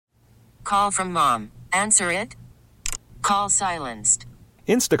Call from mom. Answer it. Call silenced.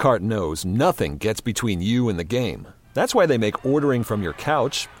 Instacart knows nothing gets between you and the game. That's why they make ordering from your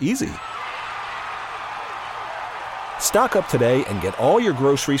couch easy. Stock up today and get all your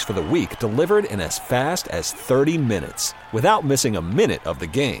groceries for the week delivered in as fast as 30 minutes without missing a minute of the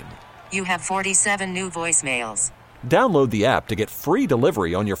game. You have 47 new voicemails. Download the app to get free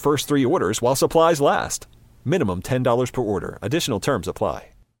delivery on your first 3 orders while supplies last. Minimum $10 per order. Additional terms apply.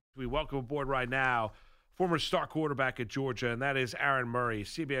 We welcome aboard right now former star quarterback at Georgia, and that is Aaron Murray,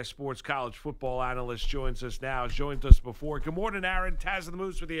 CBS Sports college football analyst, joins us now. Has joined us before. Good morning, Aaron. Taz of the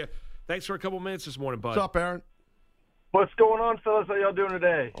Moose with you. Thanks for a couple minutes this morning, bud. What's up, Aaron? What's going on, fellas? How y'all doing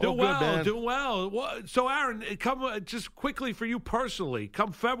today? Doing well, doing well. So, Aaron, just quickly for you personally,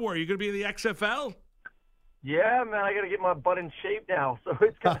 come February, you're going to be in the XFL? Yeah, man, I got to get my butt in shape now. So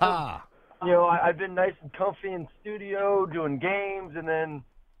it's kind of, I've been nice and comfy in studio doing games, and then,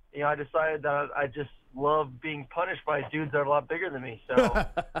 I decided that I just love being punished by dudes that are a lot bigger than me. So,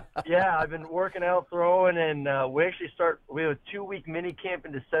 yeah, I've been working out, throwing, and we have a 2-week mini camp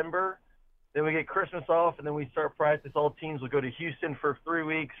in December. Then we get Christmas off, and then we start practice. All teams will go to Houston for 3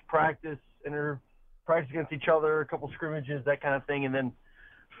 weeks, practice against each other, a couple scrimmages, that kind of thing. And then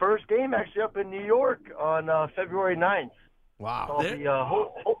first game actually up in New York on February 9th. Wow.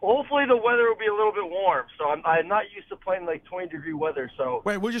 So hopefully the weather will be a little bit warm. So I'm not used to playing like 20-degree weather. So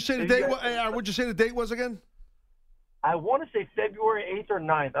wait, what'd you say the date? What'd you say the date was again? I want to say February 8th or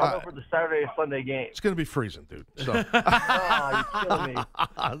 9th. I don't know for the Saturday or Sunday game. It's going to be freezing, dude. So. You're killing me.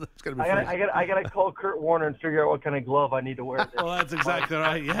 It's going to be freezing. I got to call Kurt Warner and figure out what kind of glove I need to wear. Well, that's exactly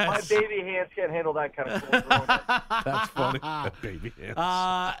right, yes. My baby hands can't handle that kind of cold. That's funny. Baby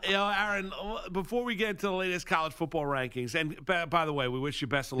hands. Aaron, before we get to the latest college football rankings, and by the way, we wish you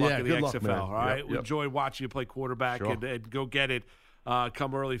best of luck in the XFL, luck, man. all right? Yep. We enjoyed watching you play quarterback, Sure. and go get it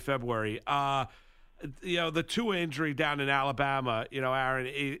come early February. The Tua injury down in Alabama, Aaron,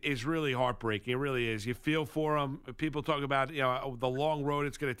 is really heartbreaking. It really is. You feel for him. People talk about, the long road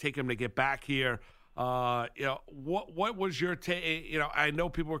it's going to take him to get back here. What was your take? I know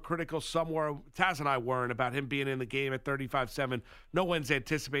people were critical somewhere. Taz and I weren't about him being in the game at 35-7. No one's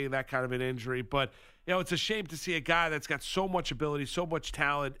anticipating that kind of an injury, but it's a shame to see a guy that's got so much ability, so much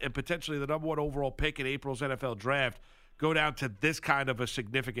talent, and potentially the number 1 overall pick in April's NFL draft go down to this kind of a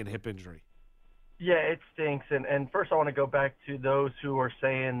significant hip injury. Yeah, it stinks. And first I want to go back to those who are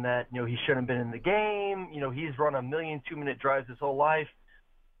saying that, he shouldn't have been in the game. He's run 1 million 2-minute drives his whole life.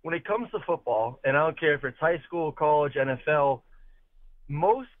 When it comes to football, and I don't care if it's high school, college, NFL,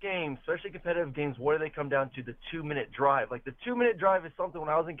 most games, especially competitive games, what do they come down to? The 2-minute drive. Like the 2-minute drive is something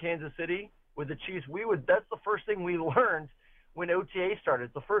when I was in Kansas City with the Chiefs, that's the first thing we learned when OTA started.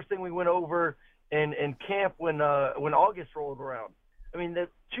 It's the first thing we went over in camp when August rolled around. I mean, the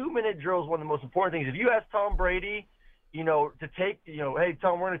 2-minute drill is one of the most important things. If you ask Tom Brady, to take, hey,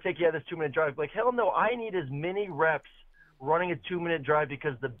 Tom, we're going to take you out of this 2-minute drive. Like, hell no, I need as many reps running a 2-minute drive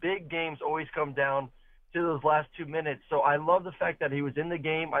because the big games always come down to those last 2 minutes. So I love the fact that he was in the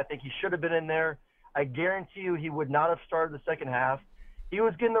game. I think he should have been in there. I guarantee you he would not have started the second half. He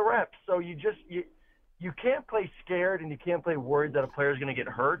was getting the reps. So you can't play scared and you can't play worried that a player is going to get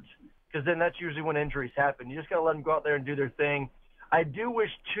hurt because then that's usually when injuries happen. You just got to let them go out there and do their thing. I do wish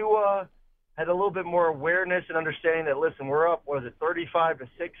Tua had a little bit more awareness and understanding that, listen, we're up, 35-6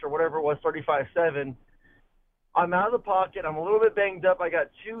 or whatever it was, 35-7. I'm out of the pocket. I'm a little bit banged up. I got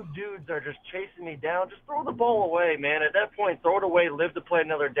 2 dudes that are just chasing me down. Just throw the ball away, man. At that point, throw it away, live to play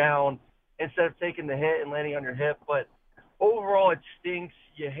another down instead of taking the hit and landing on your hip. But overall, it stinks.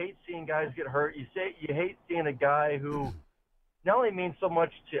 You hate seeing guys get hurt. You hate seeing a guy who not only means so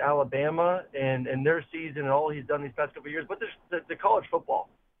much to Alabama and their season and all he's done these past couple of years, but the college football.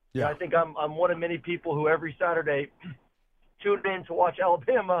 Yeah. I think I'm one of many people who every Saturday tune in to watch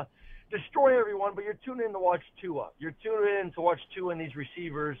Alabama destroy everyone, but you're tuning in to watch Tua. You're tuning in to watch Tua and these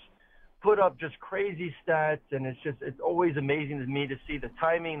receivers put up just crazy stats, and it's always amazing to me to see the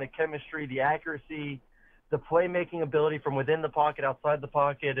timing, the chemistry, the accuracy, the playmaking ability from within the pocket, outside the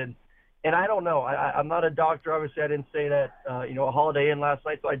pocket, and I don't know. I'm not a doctor. Obviously, I didn't say that, a Holiday Inn last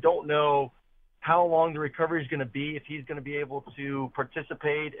night, so I don't know how long the recovery is going to be, if he's going to be able to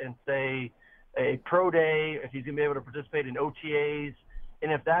participate in, say, a pro day, if he's going to be able to participate in OTAs,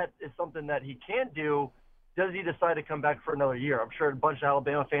 and if that is something that he can't do, does he decide to come back for another year? I'm sure a bunch of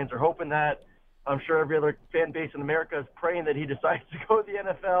Alabama fans are hoping that. I'm sure every other fan base in America is praying that he decides to go to the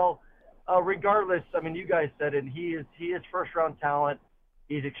NFL. Regardless, I mean, you guys said it, he is first-round talent.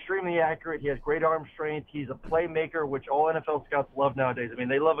 He's extremely accurate. He has great arm strength. He's a playmaker, which all NFL scouts love nowadays. I mean,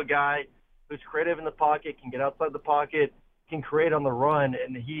 they love a guy who's creative in the pocket, can get outside the pocket, can create on the run,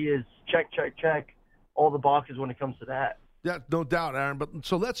 and he is check all the boxes when it comes to that. Yeah, no doubt, Aaron. But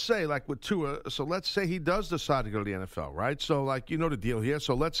so let's say, like with Tua, so let's say he does decide to go to the NFL, right? So, like, you know the deal here.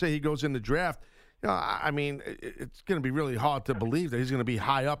 So let's say he goes in the draft. You know, I mean, it's going to be really hard to believe that he's going to be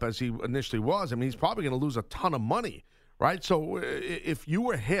high up as he initially was. I mean, he's probably going to lose a ton of money, right? So if you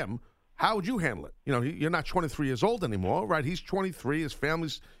were him, how would you handle it? You know, you're not 23 years old anymore, right? He's 23. His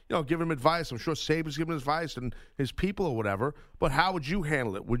family's, you know, giving him advice. I'm sure Saban's giving him advice and his people or whatever. But how would you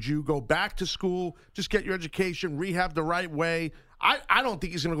handle it? Would you go back to school, just get your education, rehab the right way? I don't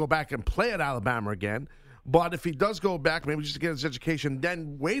think he's going to go back and play at Alabama again. But if he does go back, maybe just to get his education,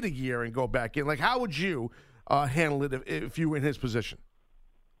 then wait a year and go back in. Like, how would you handle it if you were in his position?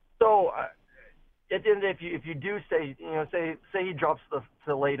 So, at the end of the day, if you do say, you know, say he drops to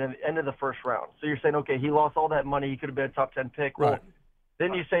the late end of the first round, so you're saying, okay, he lost all that money, he could have been a top 10 pick. Well, right.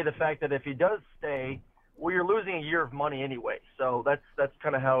 Then you say the fact that if he does stay, well, you're losing a year of money anyway. So that's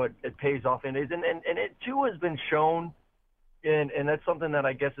kind of how it pays off. And it too has been shown. And that's something that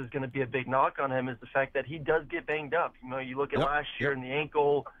I guess is going to be a big knock on him is the fact that he does get banged up. You know, you look at last year in the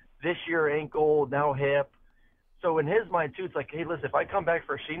ankle, this year ankle, now hip. So in his mind too, it's like, hey, listen, if I come back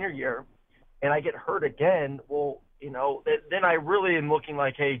for a senior year and I get hurt again, well, you know, then I really am looking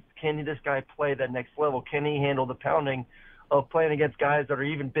like, hey, can this guy play that next level? Can he handle the pounding of playing against guys that are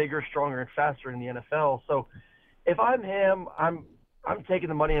even bigger, stronger, and faster in the NFL? So if I'm him, I'm taking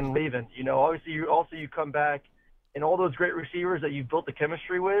the money and leaving. You know, obviously you come back. And all those great receivers that you've built the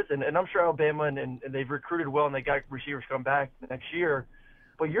chemistry with, and I'm sure Alabama and they've recruited well and they got receivers come back next year.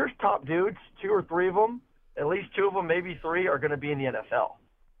 But your top dudes, 2 or 3 of them, at least 2 of them, maybe 3, are going to be in the NFL.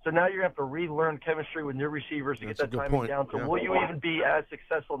 So now you're going to have to relearn chemistry with new receivers to get that timing down. So will you even be as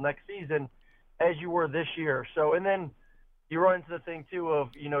successful next season as you were this year? So, and then you run into the thing, too, of,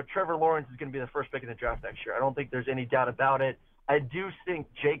 you know, Trevor Lawrence is going to be the first pick in the draft next year. I don't think there's any doubt about it. I do think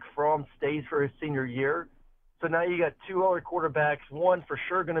Jake Fromm stays for his senior year. So now you got 2 other quarterbacks, one for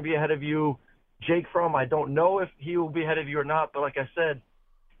sure going to be ahead of you. Jake Fromm, I don't know if he will be ahead of you or not, but like I said,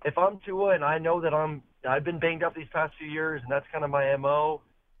 if I'm Tua and I know that I've been banged up these past few years and that's kind of my MO,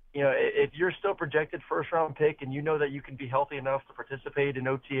 you know, if you're still projected first-round pick and you know that you can be healthy enough to participate in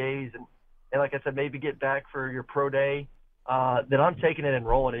OTAs and like I said, maybe get back for your pro day, then I'm taking it and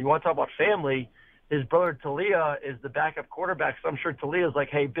rolling it. You want to talk about family? His brother Talia is the backup quarterback, so I'm sure Talia's like,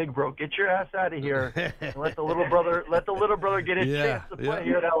 "Hey, big bro, get your ass out of here and let the little brother get his chance to play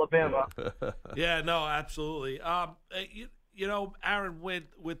here at Alabama." Yeah, no, absolutely. You know, Aaron,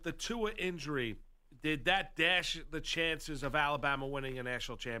 with the Tua injury, did that dash the chances of Alabama winning a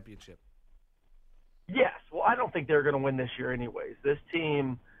national championship? Yes. Well, I don't think they're going to win this year, anyways. This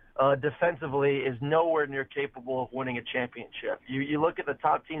team defensively is nowhere near capable of winning a championship. You look at the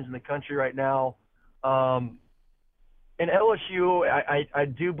top teams in the country right now. In LSU, I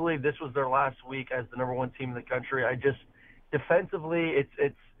do believe this was their last week as the number 1 team in the country. Defensively,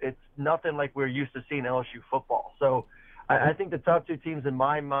 it's nothing like we're used to seeing LSU football. So I think the top 2 teams in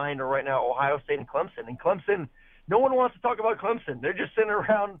my mind are right now Ohio State and Clemson. And Clemson, no one wants to talk about Clemson. They're just sitting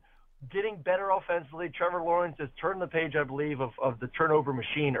around getting better offensively. Trevor Lawrence has turned the page, I believe, of the turnover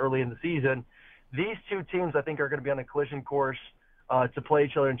machine early in the season. These 2 teams, I think, are going to be on a collision course to play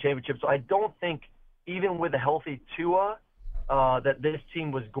each other in championships. So I don't think, even with a healthy Tua, that this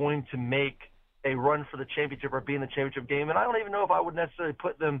team was going to make a run for the championship or be in the championship game. And I don't even know if I would necessarily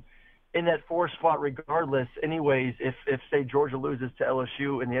put them in that 4 spot regardless anyways if say, Georgia loses to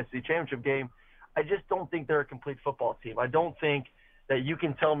LSU in the SEC championship game. I just don't think they're a complete football team. I don't think that you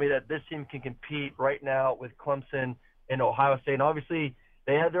can tell me that this team can compete right now with Clemson and Ohio State. And obviously,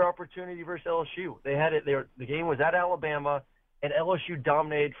 they had their opportunity versus LSU. They had it. The game was at Alabama, and LSU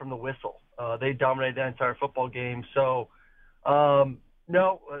dominated from the whistle. They dominated that entire football game. So,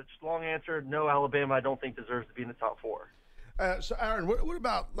 no, it's a long answer. No, Alabama I don't think deserves to be in the top 4. So, Aaron, what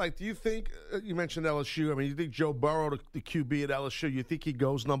about, like, do you think, you mentioned LSU, I mean, you think Joe Burrow, the QB at LSU, you think he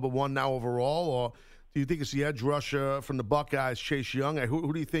goes number 1 now overall, or do you think it's the edge rusher from the Buckeyes, Chase Young?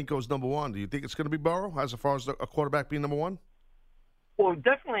 Who do you think goes number 1? Do you think it's going to be Burrow as far as a quarterback being number 1? Well,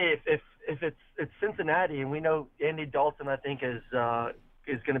 definitely if it's Cincinnati, and we know Andy Dalton, I think, is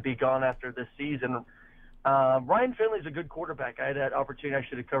going to be gone after this season. Ryan Finley's a good quarterback. I had that opportunity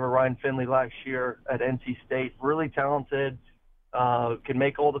actually to cover Ryan Finley last year at NC State. Really talented, can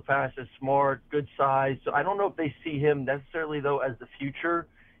make all the passes, smart, good size. So I don't know if they see him necessarily, though, as the future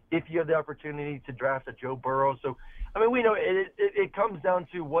if you have the opportunity to draft a Joe Burrow. So, I mean, we know it comes down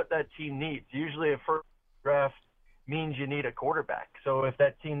to what that team needs. Usually a first draft means you need a quarterback. So if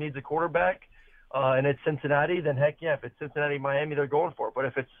that team needs a quarterback and it's Cincinnati, then heck yeah, if it's Cincinnati, Miami, they're going for it. But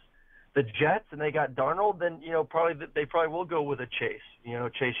if it's the Jets and they got Darnold, then they probably will go with a Chase.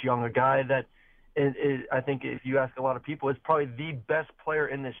 Chase Young, a guy that is, I think if you ask a lot of people, is probably the best player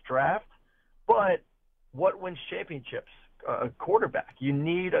in this draft. But what wins championships? A quarterback. You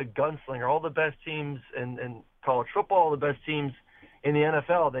need a gunslinger. All the best teams in college football, all the best teams in the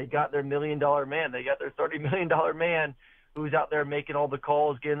NFL, they got their $1 million man. They got their $30 million man who's out there making all the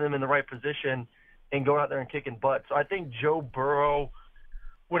calls, getting them in the right position, and going out there and kicking butt. So I think Joe Burrow,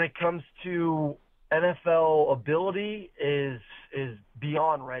 when it comes to NFL ability, is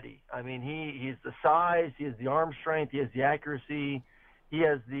beyond ready. I mean, he's the size, he has the arm strength, he has the accuracy, he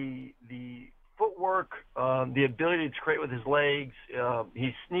has the footwork, the ability to create with his legs.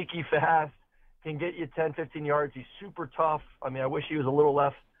 He's sneaky fast, can get you 10, 15 yards. He's super tough. I mean, I wish he was a little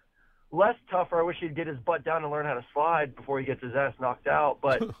less tougher. I wish he'd get his butt down and learn how to slide before he gets his ass knocked out.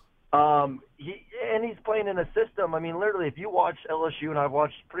 But he's playing in a system. I mean, literally, if you watch LSU, and I've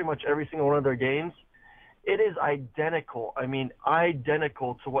watched pretty much every single one of their games, it is identical. I mean,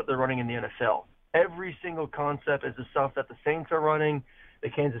 identical to what they're running in the NFL. Every single concept is the stuff that the Saints are running, the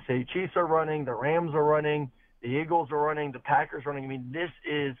Kansas City Chiefs are running, the Rams are running, the Eagles are running, the Packers are running. I mean, this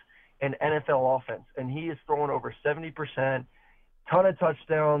is an NFL offense, and he is throwing over 70%, ton of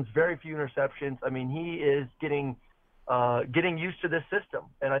touchdowns, very few interceptions. I mean, he is getting used to this system,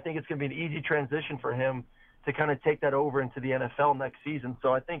 and I think it's going to be an easy transition for him to kind of take that over into the NFL next season.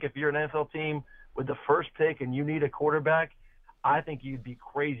 So I think if you're an NFL team with the first pick and you need a quarterback, I think you'd be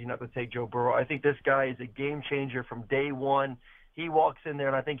crazy not to take Joe Burrow. I think this guy is a game changer from day one. He walks in there,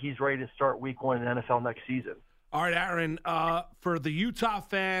 and I think he's ready to start week one in the NFL next season. All right, Aaron, for the Utah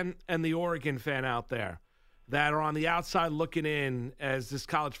fan and the Oregon fan out there that are on the outside looking in as this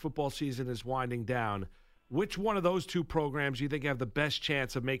college football season is winding down, which one of those two programs do you think have the best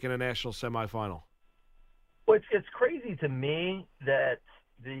chance of making a national semifinal? Well, it's crazy to me that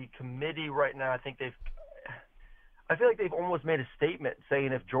the committee right now, I feel like they've almost made a statement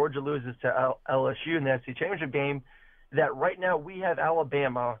saying if Georgia loses to LSU in the SEC championship game, that right now we have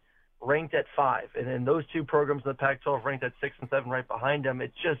Alabama ranked at 5, and then those two programs in the Pac-12 ranked at 6 and 7 right behind them.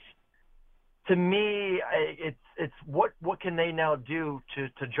 It's just, to me, it's what can they now do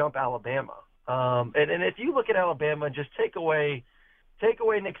to jump Alabama? And if you look at Alabama, just take away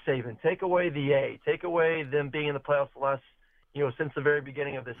Nick Saban, take away the A, take away them being in the playoffs the last, since the very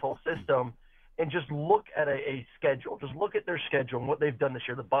beginning of this whole system, and just look at a schedule. Just look at their schedule and what they've done this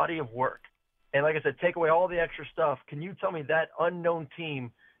year, the body of work. And like I said, take away all the extra stuff. Can you tell me that unknown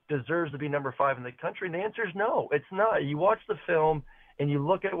team deserves to be number 5 in the country? And the answer is no, it's not. You watch the film and you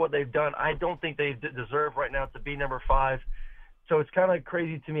look at what they've done. I don't think they deserve right now to be number 5. So it's kind of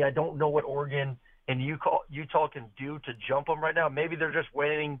crazy to me. I don't know what Oregon and Utah can do to jump them right now. Maybe they're just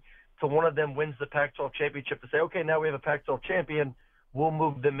waiting till one of them wins the Pac-12 championship to say, okay, now we have a Pac-12 champion. We'll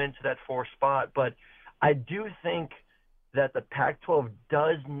move them into that 4th spot. But I do think that the Pac-12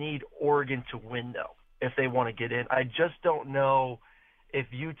 does need Oregon to win, though, if they want to get in. I just don't know if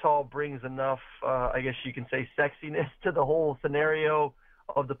Utah brings enough, I guess you can say, sexiness to the whole scenario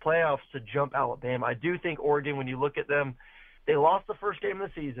of the playoffs to jump Alabama. I do think Oregon, when you look at them, they lost the first game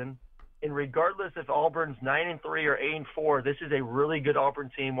of the season. And regardless if Auburn's 9-3 or 8-4, this is a really good Auburn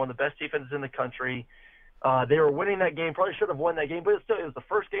team, one of the best defenses in the country. They were winning that game, probably should have won that game, but it was the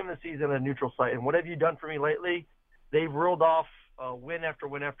first game of the season at a neutral site. And what have you done for me lately? They've reeled off win after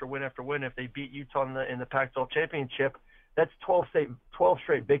win after win after win. If they beat Utah in the Pac-12 championship, that's 12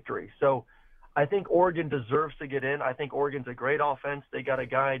 straight victories. So I think Oregon deserves to get in. I think Oregon's a great offense. They got a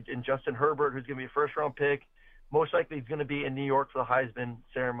guy in Justin Herbert who's going to be a first-round pick. Most likely he's going to be in New York for the Heisman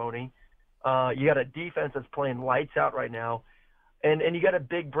ceremony. You got a defense that's playing lights out right now. And you got a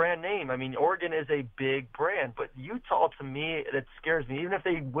big brand name. I mean, Oregon is a big brand. But Utah, to me, it scares me. Even if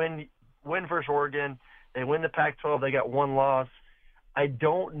they win versus Oregon, they win the Pac-12, they got one loss. I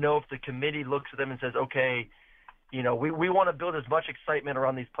don't know if the committee looks at them and says, okay, we want to build as much excitement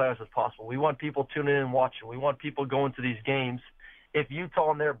around these playoffs as possible. We want people tuning in and watching. We want people going to these games. If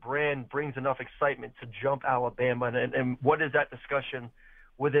Utah and their brand brings enough excitement to jump Alabama, and what is that discussion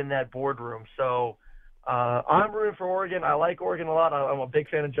within that boardroom? So I'm rooting for Oregon. I like Oregon a lot. I'm a big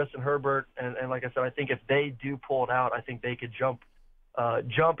fan of Justin Herbert. And like I said, I think if they do pull it out, I think they could jump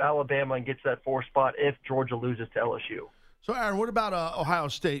Alabama and get to that 4th spot if Georgia loses to LSU. So, Aaron, what about Ohio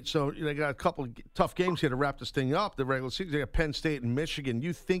State? So they got a couple of tough games here to wrap this thing up. The regular season, they got Penn State and Michigan.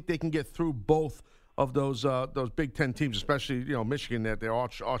 You think they can get through both of those Big Ten teams, especially Michigan, that their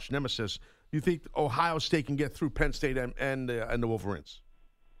arch nemesis? You think Ohio State can get through Penn State and the Wolverines?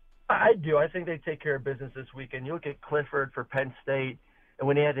 I do. I think they take care of business this weekend. You look at Clifford for Penn State, and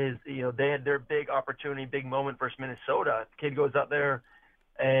when he had his, they had their big opportunity, big moment versus Minnesota. The kid goes out there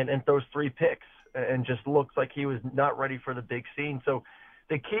and throws 3 picks and just looks like he was not ready for the big scene. So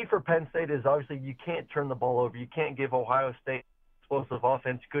the key for Penn State is obviously you can't turn the ball over. You can't give Ohio State explosive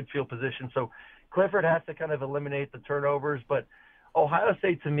offense, good field position. So Clifford has to kind of eliminate the turnovers, but Ohio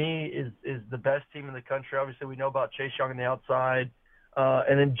State to me is the best team in the country. Obviously we know about Chase Young on the outside.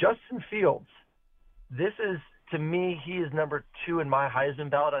 And then Justin Fields, this is, to me, he is number 2 in my Heisman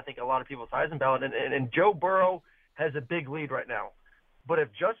ballot. I think a lot of people's Heisman ballot. And Joe Burrow has a big lead right now. But if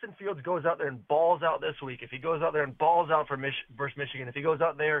Justin Fields goes out there and balls out this week, if he goes out there and balls out for versus Michigan, if he goes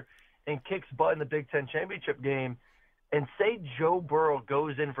out there and kicks butt in the Big Ten championship game, and say Joe Burrow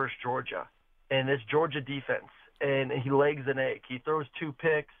goes in versus Georgia, and this Georgia defense, and he legs an egg, he throws 2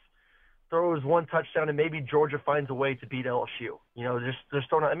 picks, throws 1 touchdown, and maybe Georgia finds a way to beat LSU. You know, just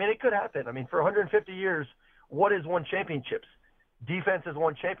throwing out. I mean, it could happen. I mean, for 150 years, what is won championships? Defense has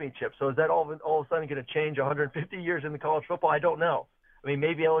won championships. So is that all of a sudden going to change 150 years in the college football? I don't know. I mean,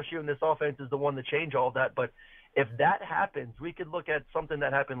 maybe LSU in this offense is the one to change all of that. But if that happens, we could look at something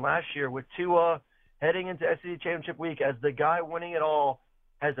that happened last year with Tua heading into SEC championship week as the guy winning it all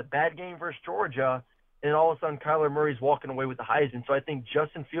has a bad game versus Georgia, and all of a sudden Kyler Murray's walking away with the Heisman. So I think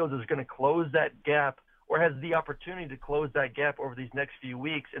Justin Fields is going to close that gap, or has the opportunity to close that gap over these next few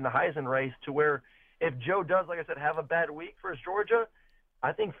weeks in the Heisman race, to where if Joe does, like I said, have a bad week versus Georgia,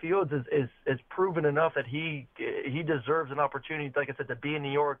 I think Fields is proven enough that he deserves an opportunity, like I said, to be in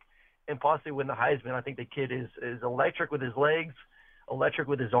New York and possibly win the Heisman. I think the kid is electric with his legs, electric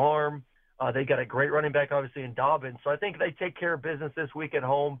with his arm. They got a great running back, obviously, in Dobbins. So I think they take care of business this week at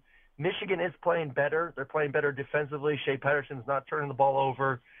home. Michigan is playing better. They're playing better defensively. Shea Patterson's not turning the ball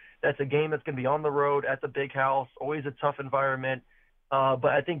over. That's a game that's going to be on the road at the Big House, always a tough environment. But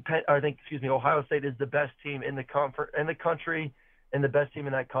I think Ohio State is the best team in the country, and the best team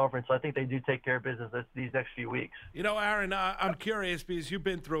in that conference. So I think they do take care of business these next few weeks. You know, Aaron, I'm curious because you've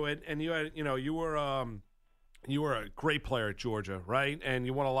been through it, and you were a great player at Georgia, right? And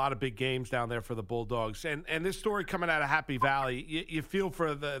you won a lot of big games down there for the Bulldogs. And this story coming out of Happy Valley, you feel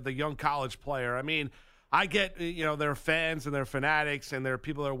for the young college player. I mean, I get, there are fans and there are fanatics and there are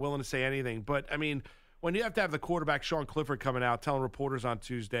people that are willing to say anything. But, I mean, when you have to have the quarterback, Sean Clifford, coming out telling reporters on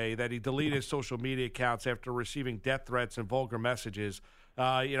Tuesday that he deleted his social media accounts after receiving death threats and vulgar messages,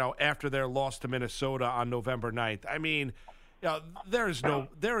 after their loss to Minnesota on November 9th. I mean, there is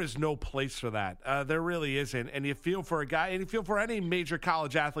no place for that. There really isn't. And you feel for a guy, and you feel for any major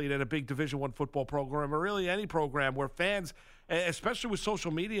college athlete at a big Division I football program, or really any program where fans, especially with social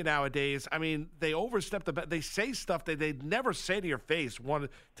media nowadays, I mean, they overstep they say stuff that they'd never say to your face.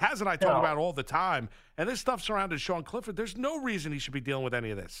 Taz and I talk about it all the time, and this stuff surrounded Sean Clifford. There's no reason he should be dealing with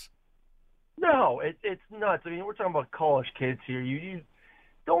any of this. No, it's nuts. I mean, we're talking about college kids here. You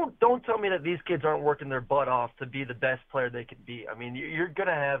don't tell me that these kids aren't working their butt off to be the best player they can be. I mean, you're going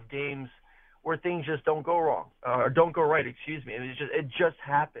to have games where things just don't go wrong, or don't go right, excuse me. I mean, it just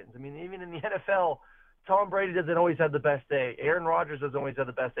happens. I mean, even in the NFL, Tom Brady doesn't always have the best day. Aaron Rodgers doesn't always have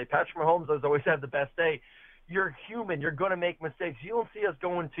the best day. Patrick Mahomes doesn't always have the best day. You're human. You're going to make mistakes. You don't see us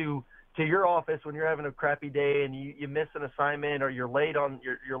going to your office when you're having a crappy day and you miss an assignment, or you're late on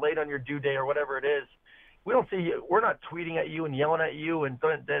your due day, or whatever it is. We don't see you. We're not tweeting at you and yelling at you and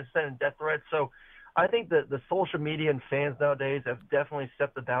sending death threats. So I think that the social media and fans nowadays have definitely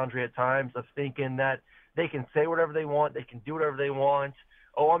set the boundary at times of thinking that they can say whatever they want, they can do whatever they want.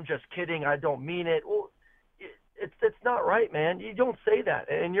 Oh, I'm just kidding, I don't mean it. Well, it's not right, man. You don't say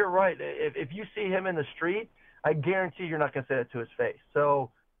that. And you're right. If you see him in the street, I guarantee you're not going to say that to his face.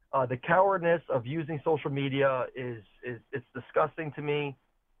 So the cowardness of using social media it's disgusting to me.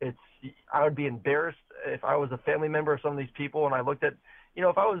 I would be embarrassed if I was a family member of some of these people and I looked at,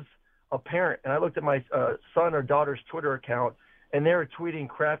 if I was a parent and I looked at my son or daughter's Twitter account and they were tweeting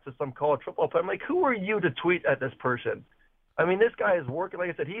crap to some college football player, I'm like, who are you to tweet at this person? I mean, this guy is working,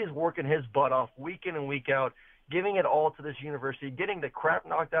 like I said, he is working his butt off week in and week out, giving it all to this university, getting the crap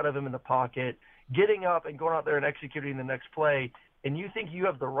knocked out of him in the pocket, getting up and going out there and executing the next play. And you think you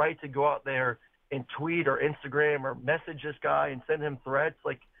have the right to go out there and tweet or Instagram or message this guy and send him threats?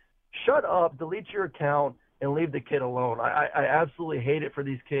 Like, shut up, delete your account, and leave the kid alone. I absolutely hate it for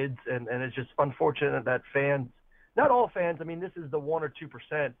these kids, and it's just unfortunate that fans, not all fans, I mean, this is the 1 or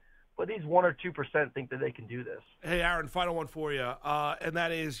 2%, but these 1 or 2% think that they can do this. Hey, Aaron, final one for you, and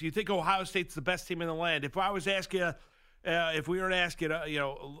that is, you think Ohio State's the best team in the land. If I was to ask you, if we were to ask you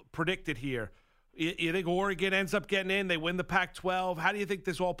to, predict it here, you think Oregon ends up getting in, they win the Pac-12? How do you think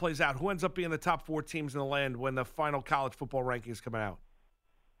this all plays out? Who ends up being the top 4 teams in the land when the final college football rankings come out?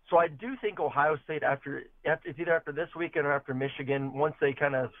 So I do think Ohio State, it's either after this weekend or after Michigan, once they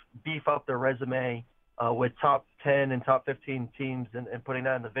kind of beef up their resume, with top 10 and top 15 teams and putting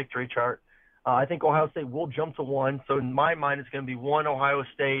that in the victory chart. I think Ohio State will jump to 1. So in my mind, it's going to be 1 Ohio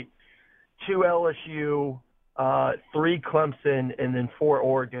State, 2 LSU, 3 Clemson, and then 4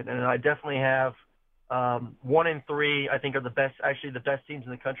 Oregon. And I definitely have 1 and 3, I think, are the best teams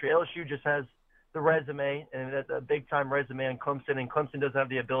in the country. LSU just has the resume, and that's a big-time resume on Clemson, and Clemson doesn't have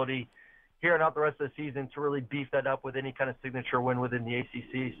the ability here and out the rest of the season to really beef that up with any kind of signature win within the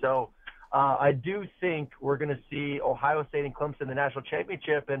ACC. So I do think we're going to see Ohio State and Clemson in the national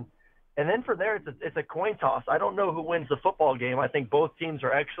championship, and then from there it's a coin toss. I don't know who wins the football game. I think both teams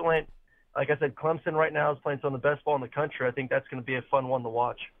are excellent. Like I said, Clemson right now is playing some of the best ball in the country. I think that's going to be a fun one to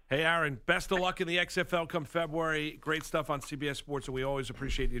watch. Hey, Aaron, best of luck in the XFL come February. Great stuff on CBS Sports, and we always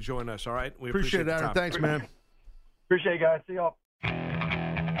appreciate you joining us, all right? We appreciate it, Aaron. Thanks, man. Appreciate you guys. See y'all.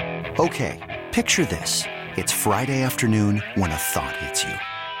 Okay, picture this. It's Friday afternoon when a thought hits you.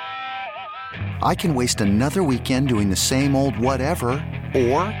 I can waste another weekend doing the same old whatever,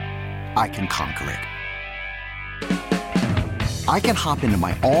 or I can conquer it. I can hop into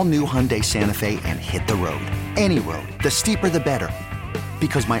my all-new Hyundai Santa Fe and hit the road. Any road. The steeper, the better.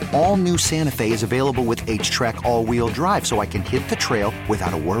 Because my all-new Santa Fe is available with H-Track all-wheel drive, so I can hit the trail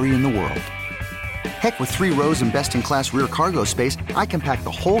without a worry in the world. Heck, with 3 rows and best-in-class rear cargo space, I can pack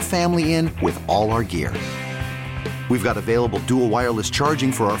the whole family in with all our gear. We've got available dual wireless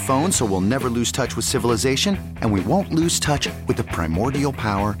charging for our phones, so we'll never lose touch with civilization, and we won't lose touch with the primordial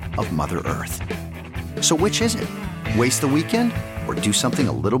power of Mother Earth. So which is it? Waste the weekend or do something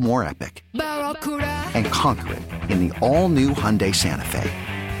a little more epic? And conquer it in the all-new Hyundai Santa Fe.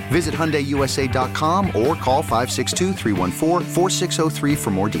 Visit HyundaiUSA.com or call 562-314-4603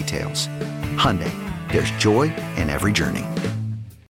 for more details. Hyundai, there's joy in every journey.